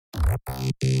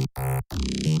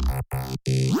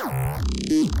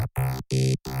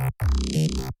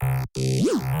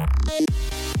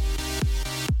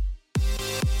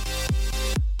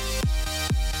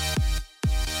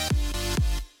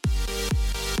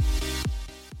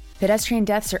Pedestrian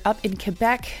deaths are up in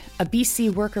Quebec, a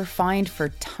BC worker fined for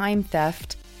time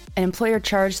theft, an employer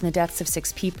charged in the deaths of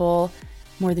 6 people,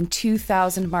 more than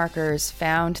 2,000 markers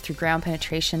found through ground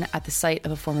penetration at the site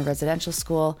of a former residential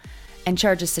school, and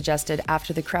charges suggested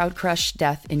after the crowd crush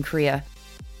death in Korea.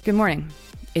 Good morning.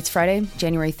 It's Friday,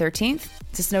 January 13th.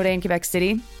 It's a snow day in Quebec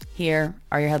City. Here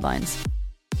are your headlines.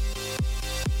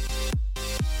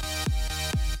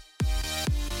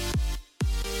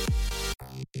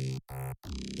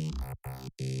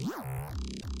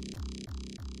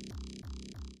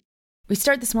 We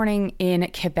start this morning in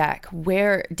Quebec,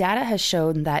 where data has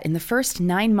shown that in the first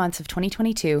 9 months of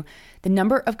 2022, the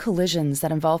number of collisions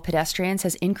that involve pedestrians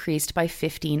has increased by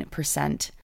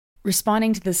 15%.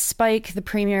 Responding to this spike, the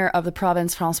Premier of the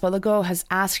province, François Legault, has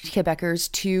asked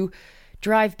Quebecers to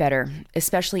drive better,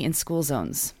 especially in school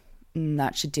zones.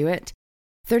 That should do it.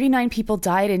 39 people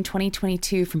died in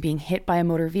 2022 from being hit by a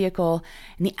motor vehicle,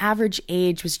 and the average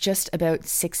age was just about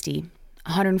 60.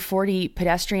 140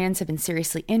 pedestrians have been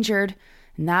seriously injured,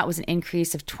 and that was an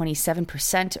increase of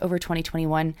 27% over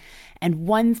 2021, and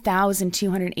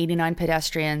 1,289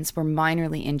 pedestrians were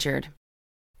minorly injured.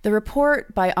 The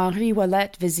report by Henri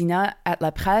Ouellet-Vézina at La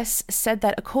Presse said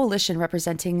that a coalition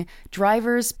representing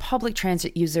drivers, public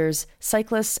transit users,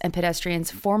 cyclists, and pedestrians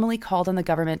formally called on the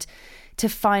government to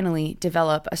finally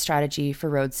develop a strategy for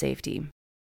road safety.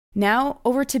 Now,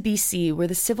 over to BC, where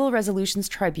the Civil Resolutions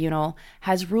Tribunal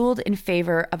has ruled in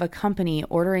favor of a company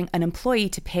ordering an employee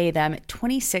to pay them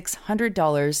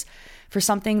 $2,600 for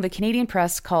something the Canadian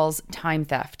press calls time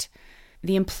theft.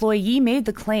 The employee made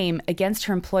the claim against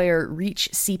her employer, Reach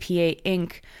CPA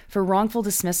Inc., for wrongful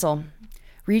dismissal.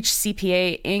 Reach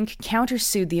CPA Inc.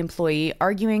 countersued the employee,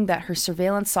 arguing that her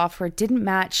surveillance software didn't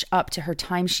match up to her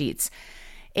timesheets,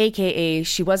 aka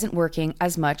she wasn't working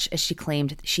as much as she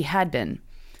claimed she had been.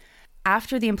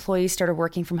 After the employee started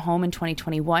working from home in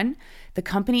 2021, the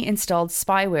company installed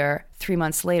spyware 3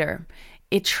 months later.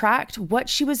 It tracked what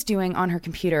she was doing on her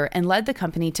computer and led the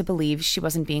company to believe she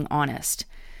wasn't being honest.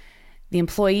 The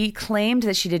employee claimed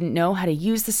that she didn't know how to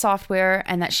use the software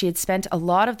and that she had spent a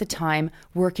lot of the time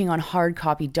working on hard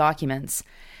copy documents.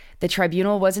 The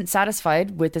tribunal wasn't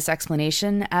satisfied with this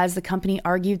explanation, as the company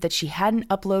argued that she hadn't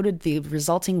uploaded the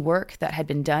resulting work that had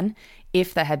been done,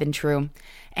 if that had been true.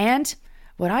 And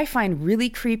what I find really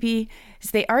creepy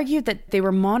is they argued that they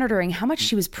were monitoring how much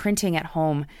she was printing at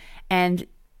home, and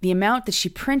the amount that she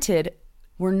printed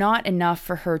were not enough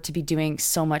for her to be doing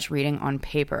so much reading on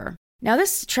paper. Now,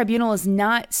 this tribunal is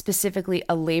not specifically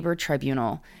a labor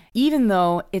tribunal, even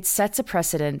though it sets a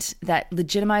precedent that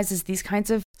legitimizes these kinds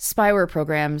of spyware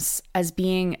programs as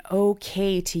being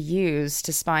okay to use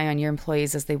to spy on your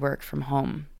employees as they work from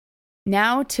home.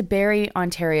 Now to Barrie,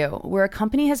 Ontario, where a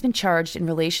company has been charged in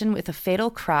relation with a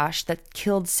fatal crash that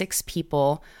killed 6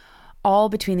 people, all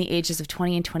between the ages of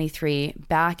 20 and 23,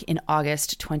 back in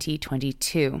August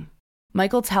 2022.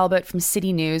 Michael Talbot from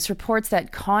City News reports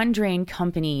that Condrain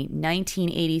Company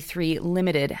 1983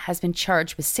 Limited has been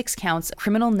charged with 6 counts of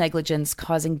criminal negligence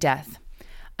causing death.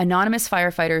 Anonymous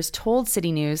firefighters told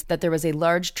City News that there was a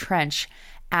large trench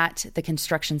at the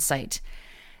construction site.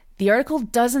 The article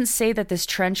doesn't say that this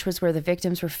trench was where the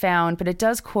victims were found, but it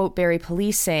does quote Barrie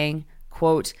Police saying,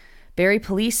 quote, "Barrie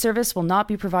Police Service will not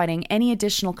be providing any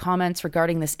additional comments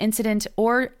regarding this incident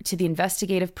or to the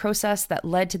investigative process that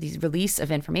led to the release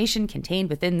of information contained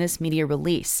within this media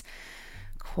release."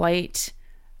 Quite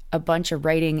a bunch of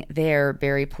writing there,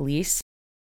 Barrie Police.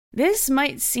 This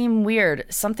might seem weird.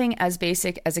 Something as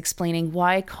basic as explaining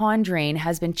why Condrain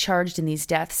has been charged in these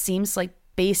deaths seems like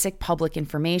basic public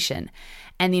information,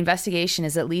 and the investigation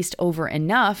is at least over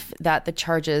enough that the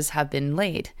charges have been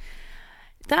laid.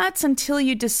 That's until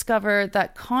you discover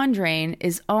that Condrain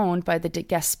is owned by the de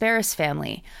Gasperis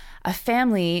family, a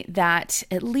family that,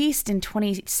 at least in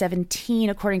 2017,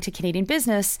 according to Canadian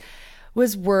Business,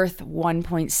 was worth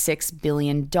 $1.6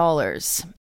 billion.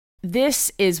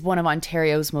 This is one of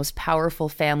Ontario's most powerful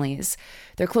families.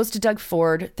 They're close to Doug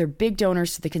Ford, they're big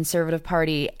donors to the Conservative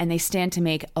Party, and they stand to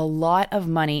make a lot of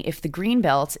money if the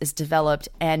Greenbelt is developed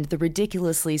and the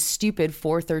ridiculously stupid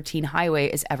 413 highway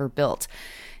is ever built.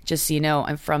 Just so you know,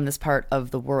 I'm from this part of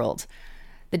the world.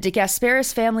 The de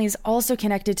Gasperis family is also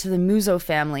connected to the Muzo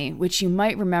family, which you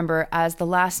might remember as the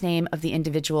last name of the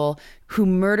individual who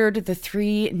murdered the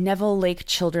 3 Neville Lake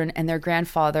children and their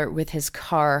grandfather with his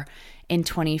car in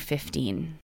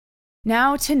 2015.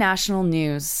 Now to national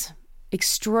news.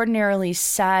 extraordinarily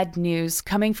sad news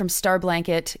coming from Star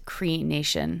Blanket Cree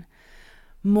Nation.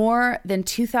 More than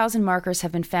 2,000 markers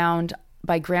have been found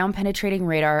by ground-penetrating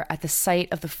radar at the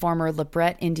site of the former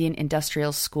LeBret Indian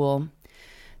Industrial School.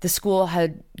 The school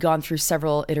had gone through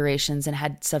several iterations and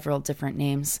had several different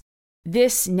names.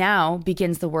 This now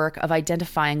begins the work of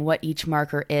identifying what each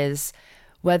marker is,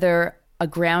 whether a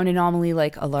ground anomaly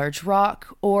like a large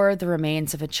rock or the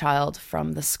remains of a child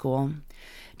from the school.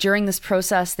 During this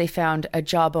process, they found a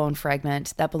jawbone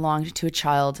fragment that belonged to a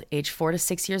child aged 4 to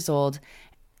 6 years old,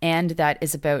 and that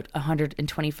is about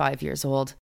 125 years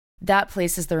old. That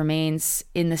places the remains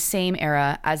in the same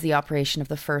era as the operation of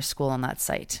the first school on that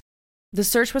site. The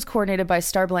search was coordinated by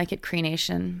Star Blanket Cree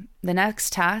Nation. The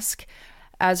next task,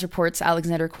 as reports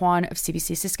Alexander Kwan of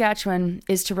CBC Saskatchewan,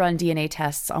 is to run DNA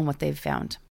tests on what they've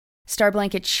found. Star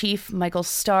Blanket Chief Michael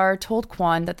Starr told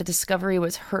Kwan that the discovery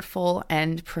was hurtful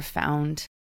and profound.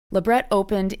 LeBret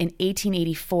opened in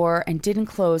 1884 and didn't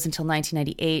close until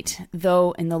 1998,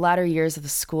 though in the latter years of the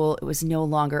school, it was no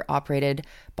longer operated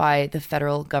by the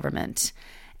federal government.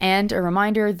 And a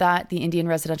reminder that the Indian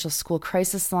Residential School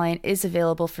Crisis Line is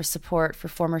available for support for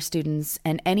former students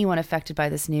and anyone affected by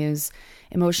this news.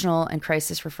 Emotional and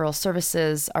crisis referral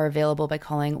services are available by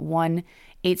calling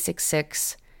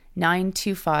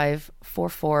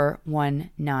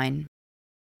 1-866-925-4419.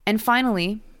 And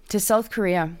finally, to South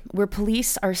Korea, where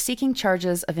police are seeking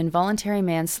charges of involuntary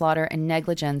manslaughter and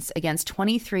negligence against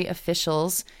 23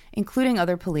 officials, including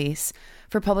other police,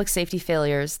 for public safety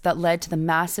failures that led to the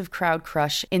massive crowd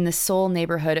crush in the Seoul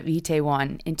neighborhood of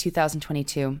Itaewon in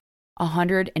 2022.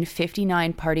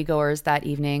 159 partygoers that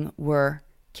evening were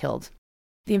killed.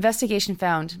 The investigation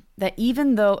found that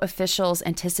even though officials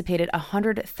anticipated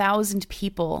 100,000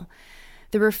 people,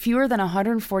 there were fewer than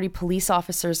 140 police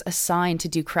officers assigned to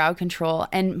do crowd control,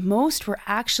 and most were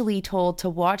actually told to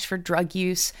watch for drug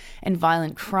use and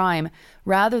violent crime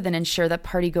rather than ensure that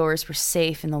partygoers were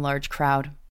safe in the large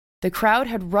crowd. The crowd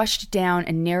had rushed down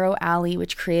a narrow alley,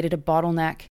 which created a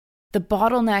bottleneck. The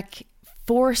bottleneck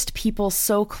forced people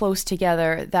so close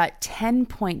together that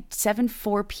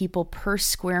 10.74 people per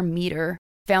square meter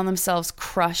found themselves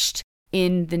crushed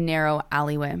in the narrow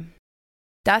alleyway.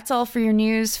 That's all for your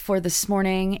news for this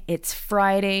morning. It's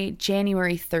Friday,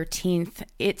 January 13th.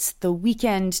 It's the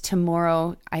weekend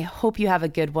tomorrow. I hope you have a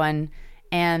good one,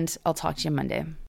 and I'll talk to you Monday.